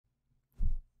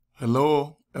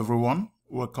Hello everyone,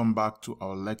 welcome back to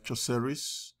our lecture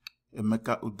series.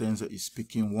 Emeka Udenze is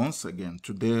speaking once again.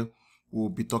 Today we'll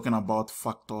be talking about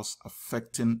factors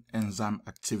affecting enzyme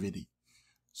activity.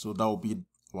 So that will be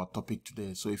our topic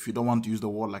today. So if you don't want to use the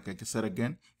word, like I said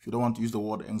again, if you don't want to use the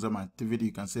word enzyme activity,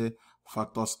 you can say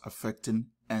factors affecting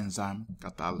enzyme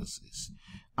catalysis.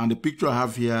 And the picture I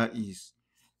have here is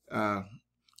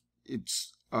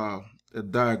it's a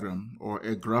diagram or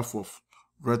a graph of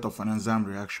rate of an enzyme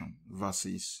reaction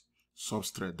versus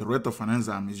substrate. The rate of an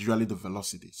enzyme is usually the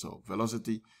velocity. So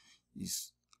velocity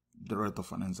is the rate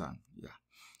of an enzyme. Yeah.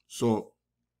 So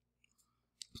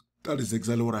that is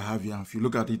exactly what I have here. If you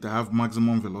look at it, I have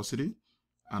maximum velocity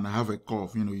and I have a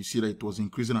curve. You see that it was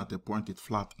increasing at a point, it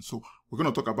flattened. So we're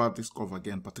going to talk about this curve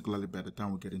again, particularly by the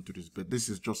time we get into this. But this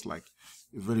is just like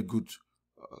a very good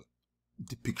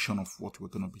depiction of what we're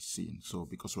going to be seeing. So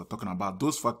because we're talking about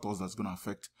those factors that's going to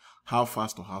affect how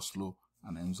fast or how slow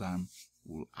an enzyme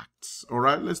will act. All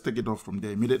right, let's take it off from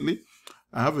there immediately.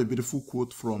 I have a beautiful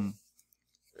quote from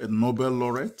a Nobel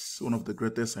laureate, one of the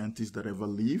greatest scientists that ever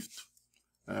lived,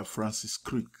 Francis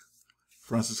Crick.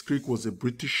 Francis Crick was a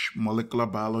British molecular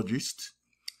biologist,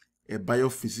 a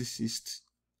biophysicist,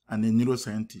 and a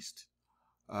neuroscientist.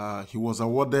 He was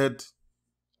awarded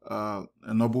a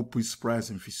Nobel Peace Prize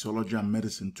in Physiology and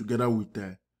Medicine together with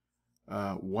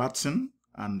Watson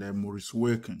and Maurice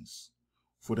Wilkins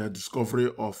for their discovery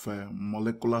of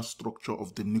molecular structure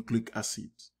of the nucleic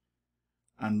acid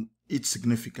and its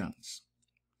significance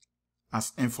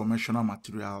as informational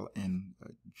material in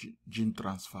gene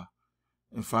transfer.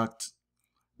 In fact,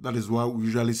 that is why we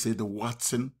usually say the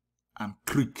Watson and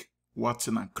Crick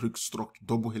structure,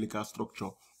 double helical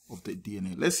structure of the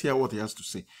DNA. Let's hear what he has to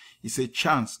say. He said,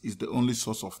 chance is the only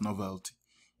source of novelty.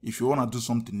 If you want to do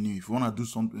something new, if you want to do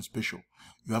something special,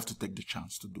 you have to take the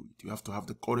chance to do it. You have to have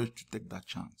the courage to take that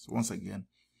chance. Once again,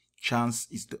 chance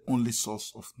is the only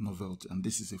source of novelty, and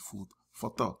this is a food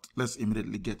for thought. Let's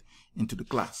immediately get into the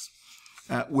class.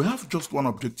 We have just one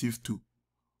objective to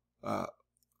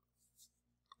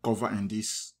cover in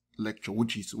this lecture,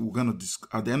 which is we're going to,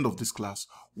 at the end of this class,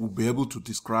 we'll be able to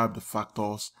describe the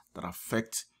factors that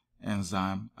affect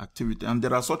enzyme activity. And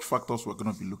there are such factors we're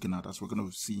going to be looking at, as we're going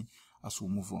to see as we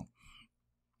move on.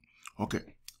 Okay,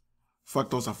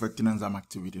 factors affecting enzyme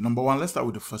activity. Number one, let's start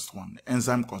with the first one, the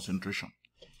enzyme concentration.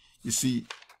 You see,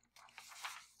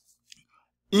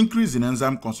 increase in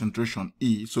enzyme concentration,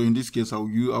 E. So in this case, I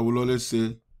will always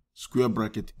say square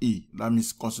bracket E. That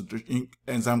means concentration,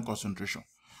 enzyme concentration.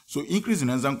 So increase in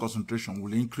enzyme concentration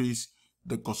will increase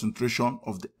the concentration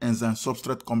of the enzyme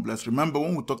substrate complex. Remember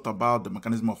when we talked about the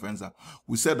mechanism of enzyme,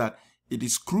 we said that it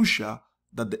is crucial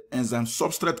that the enzyme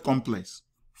substrate complex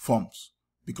forms,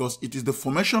 because it is the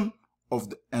formation of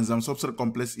the enzyme substrate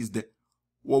complex is the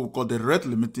what we call the rate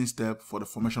limiting step for the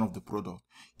formation of the product.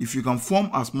 If you can form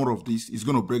as more of this, it's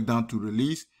going to break down to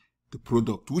release the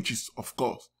product, which is of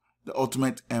course the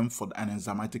ultimate aim for an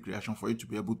enzymatic reaction, for you to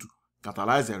be able to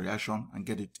catalyze a reaction and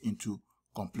get it into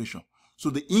completion. So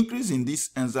the increase in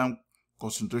this enzyme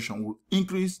concentration will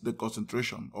increase the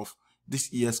concentration of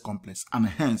this ES complex and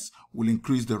hence will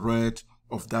increase the rate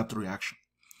of that reaction.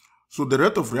 So the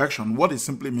rate of reaction, what it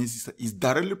simply means is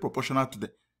directly proportional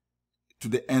to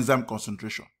the enzyme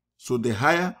concentration. So the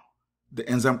higher the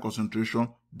enzyme concentration,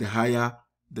 the higher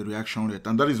the reaction rate.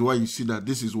 And that is why you see that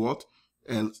this is what?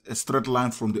 A straight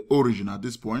line from the origin at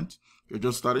this point. You're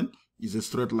just starting, is a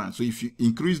straight line. So if you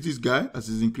increase this guy as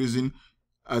is increasing,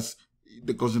 as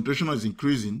the concentration is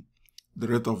increasing, the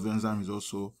rate of the enzyme is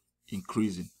also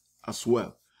increasing as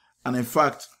well. And in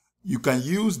fact, you can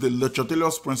use the Le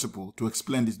Chatelier's principle to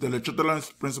explain this. The Le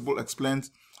Chatelier's principle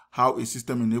explains how a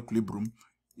system in equilibrium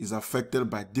is affected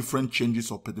by different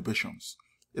changes or perturbations,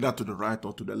 either to the right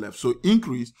or to the left. So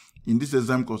increase in this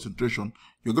enzyme concentration,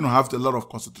 you're going to have a lot of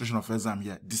concentration of enzyme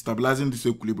here, destabilizing this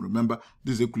equilibrium. Remember,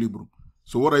 this equilibrium.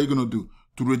 So what are you going to do?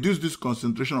 To reduce this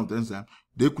concentration of the enzyme,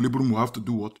 the equilibrium will have to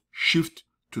do what? Shift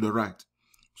to the right.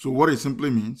 So what it simply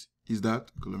means is that,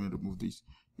 okay, let me remove this,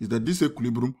 is that this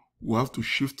equilibrium will have to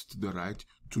shift to the right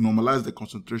to normalize the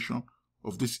concentration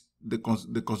of this, the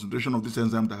concentration of this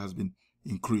enzyme that has been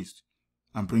increased.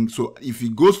 So if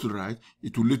it goes to the right,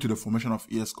 it will lead to the formation of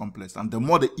ES complex. And the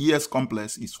more the ES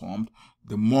complex is formed,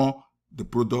 the more the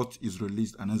product is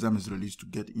released, an enzyme is released to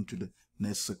get into the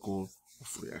next cycle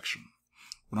of reaction.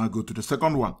 We'll now go to the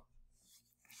second one,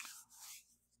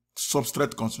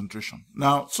 substrate concentration.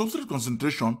 Now, substrate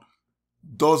concentration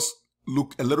does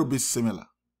look a little bit similar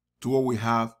to what we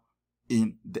have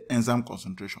in the enzyme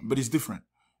concentration, but it's different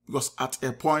because at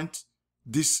a point,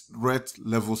 this rate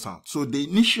levels out. So the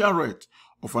initial rate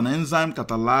of an enzyme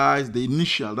catalyzed, the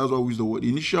initial, that's why we use the word,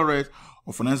 initial rate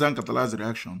of an enzyme catalyzed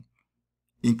reaction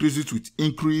increases with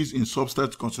increase in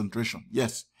substrate concentration.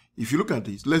 Yes, if you look at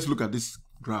this, let's look at this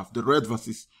graph, the rate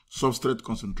versus substrate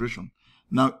concentration.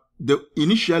 Now,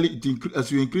 initially,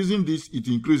 as you're increasing this, it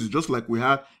increases just like we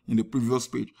had in the previous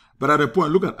page. But at a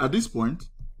point, look at this point,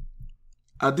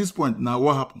 now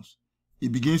what happens?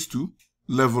 It begins to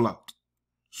level out.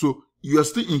 So you are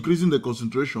still increasing the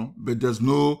concentration, but there's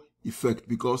no effect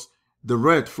because the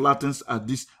rate flattens at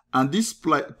this, and this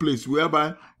place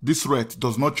whereby this rate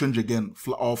does not change again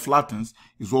or flattens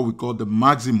is what we call the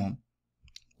maximum,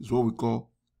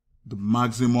 the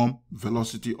maximum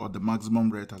velocity or the maximum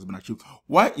rate has been achieved.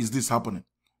 Why is this happening?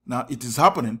 Now, it is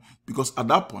happening because at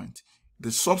that point, the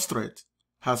substrate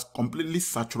has completely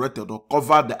saturated or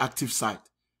covered the active site.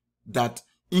 That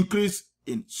increase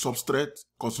in substrate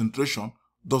concentration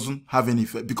doesn't have any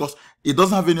effect because it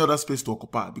doesn't have any other space to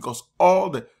occupy, because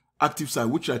all the active site,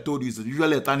 which I told you is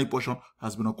usually a tiny portion,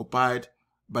 has been occupied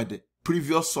by the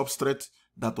previous substrate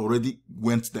that already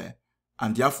went there.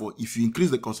 And therefore, if you increase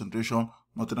the concentration,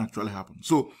 nothing actually happens.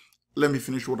 So let me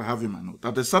finish what I have in my note.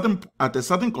 At a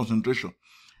certain concentration,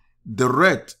 the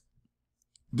rate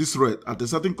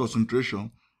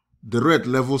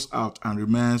levels out and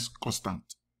remains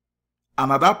constant.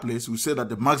 And at that place, we say that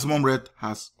the maximum rate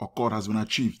has been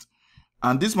achieved.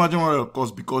 And this maximum rate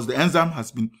occurs because the enzyme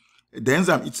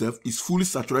itself is fully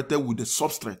saturated with the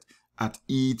substrate at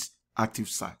its active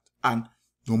site. And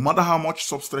no matter how much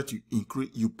substrate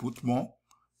you put more,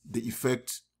 the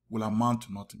effect will amount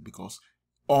to nothing because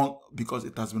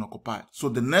it has been occupied. So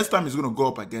the next time it's going to go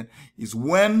up again is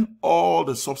when all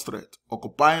the substrate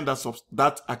occupying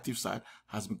that active site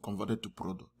has been converted to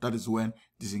product. That is when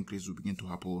this increase will begin to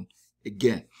happen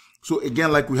again. So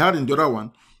again, like we had in the other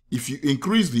one, if you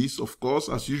increase this, of course,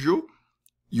 as usual,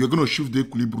 you're going to shift the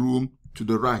equilibrium to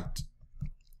the right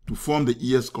to form the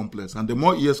ES complex. And the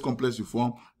more ES complex you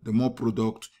form, the more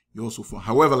product you also form.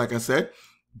 However, like I said,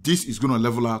 this is going to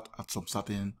level out at some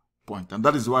certain point. And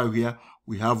that is why here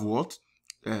we have what?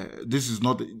 This is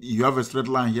not, you have a straight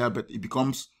line here, but it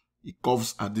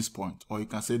curves at this point. Or you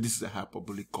can say this is a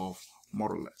hyperbolic curve,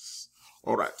 more or less.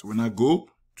 All right, we now go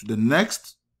to the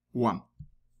next one,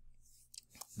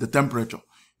 the temperature.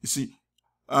 You see,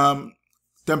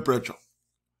 temperature.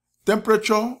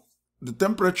 The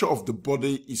temperature of the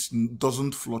body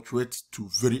doesn't fluctuate to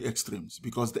very extremes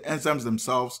because the enzymes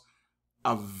themselves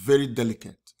are very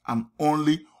delicate and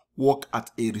only work at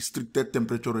a restricted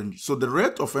temperature range. So the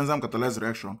rate of enzyme catalyzed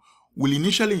reaction will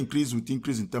initially increase with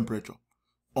increase in temperature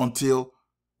until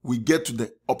we get to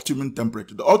the optimum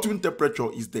temperature. The optimum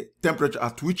temperature is the temperature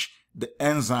at which the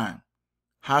enzyme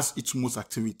has its most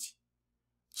activity.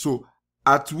 So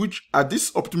at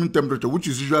this optimum temperature, which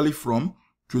is usually from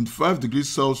 25 degrees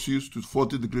Celsius to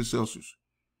 40 degrees Celsius,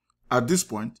 at this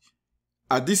point,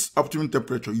 at this optimum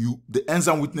temperature, the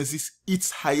enzyme witnesses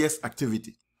its highest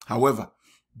activity. However,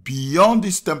 beyond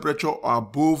this temperature or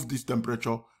above this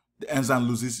temperature, the enzyme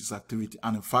loses its activity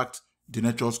and in fact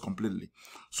denatures completely.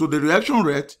 So the reaction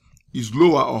rate is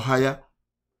lower or higher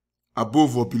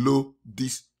above or below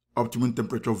this optimum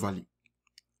temperature value.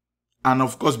 And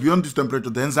of course, beyond this temperature,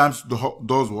 the enzyme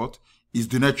does what? Is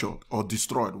denatured or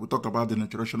destroyed. We talked about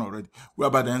denaturation already,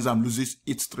 whereby the enzyme loses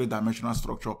its three-dimensional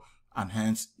structure and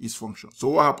hence its function. So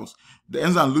what happens? The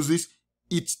enzyme loses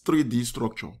its 3D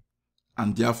structure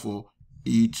and therefore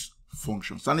its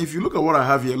functions. And if you look at what I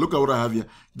have here,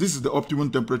 this is the optimum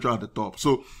temperature at the top.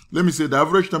 So let me say the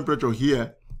average temperature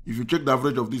here, if you check the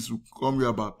average of this, will come here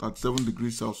about 37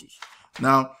 degrees Celsius.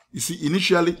 Now, you see,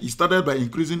 initially, it started by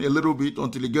increasing a little bit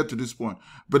until it gets to this point.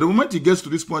 But the moment it gets to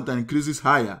this point and increases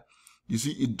higher, you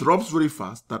see, it drops very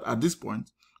fast that at this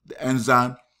point, the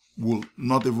enzyme will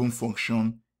not even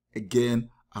function again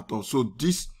at all. So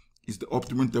this is the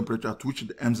optimum temperature at which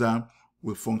the enzyme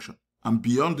will function. And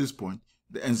beyond this point,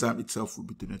 the enzyme itself will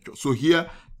be denatured. So here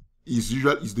is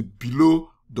the below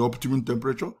the optimum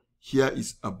temperature. Here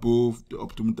is above the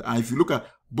optimum. And if you look at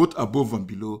both above and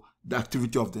below, the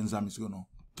activity of the enzyme is going to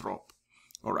drop.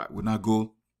 All right, we now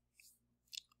go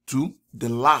to the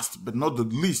last but not the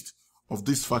least of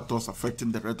these factors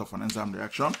affecting the rate of an enzyme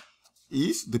reaction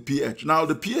is the pH. Now,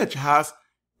 the pH has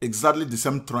exactly the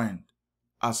same trend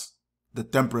as the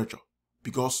temperature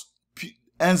because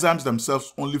enzymes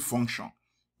themselves only function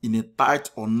in a tight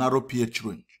or narrow pH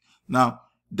range. Now,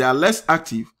 they are less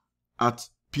active at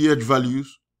pH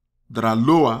values that are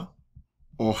lower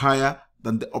or higher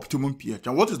than the optimum pH.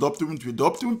 And what is the optimum pH? The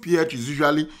optimum pH is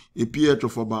usually a pH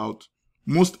of about,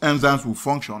 most enzymes will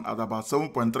function at about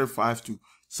 7.35 to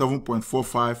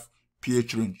 7.45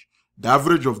 pH range. The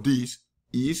average of these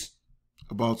is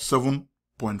about 7.2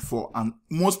 7.4. And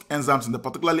most enzymes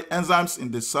particularly enzymes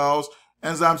in the cells,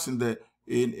 enzymes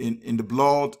in the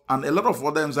blood, and a lot of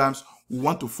other enzymes will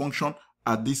want to function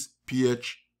at this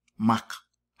pH mark.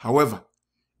 However,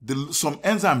 some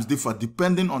enzymes differ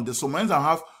depending on some enzymes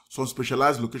have some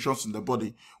specialized locations in the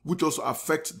body which also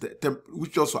affect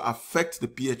the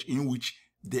pH in which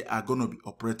they are going to be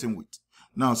operating with.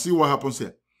 Now, see what happens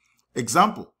here.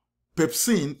 Example,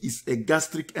 pepsin is a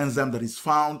gastric enzyme that is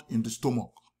found in the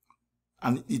stomach,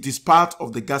 and it is part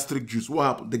of the gastric juice. What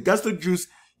happens? The gastric juice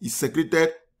is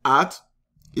secreted at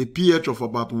a pH of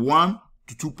about 1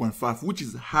 to 2.5, which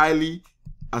is highly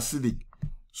acidic.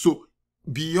 So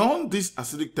beyond this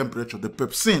acidic temperature, the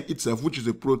pepsin itself, which is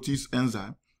a protease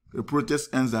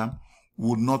enzyme,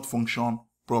 would not function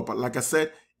properly. Like I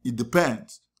said, it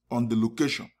depends on the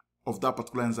location of that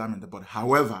particular enzyme in the body.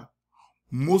 However,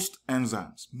 most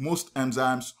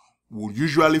enzymes will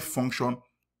usually function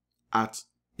at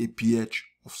a pH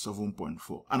of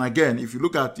 7.4. And again, if you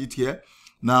look at it here,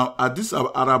 now at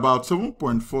about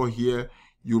 7.4 here,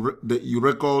 you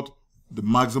record the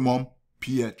maximum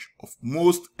pH of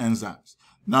most enzymes.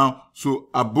 Now, so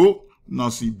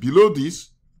below this,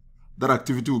 that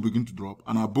activity will begin to drop,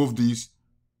 and above this,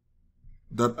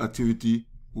 that activity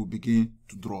will begin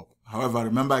to drop. However,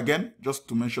 remember again, just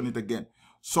to mention it again,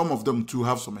 some of them too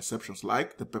have some exceptions,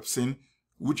 like the pepsin,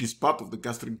 which is part of the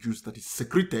gastric juice that is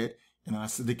secreted in an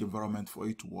acidic environment for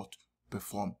it to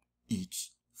perform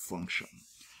its function.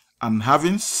 And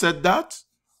having said that,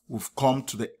 we've come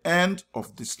to the end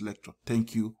of this lecture.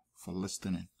 Thank you for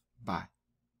listening. Bye.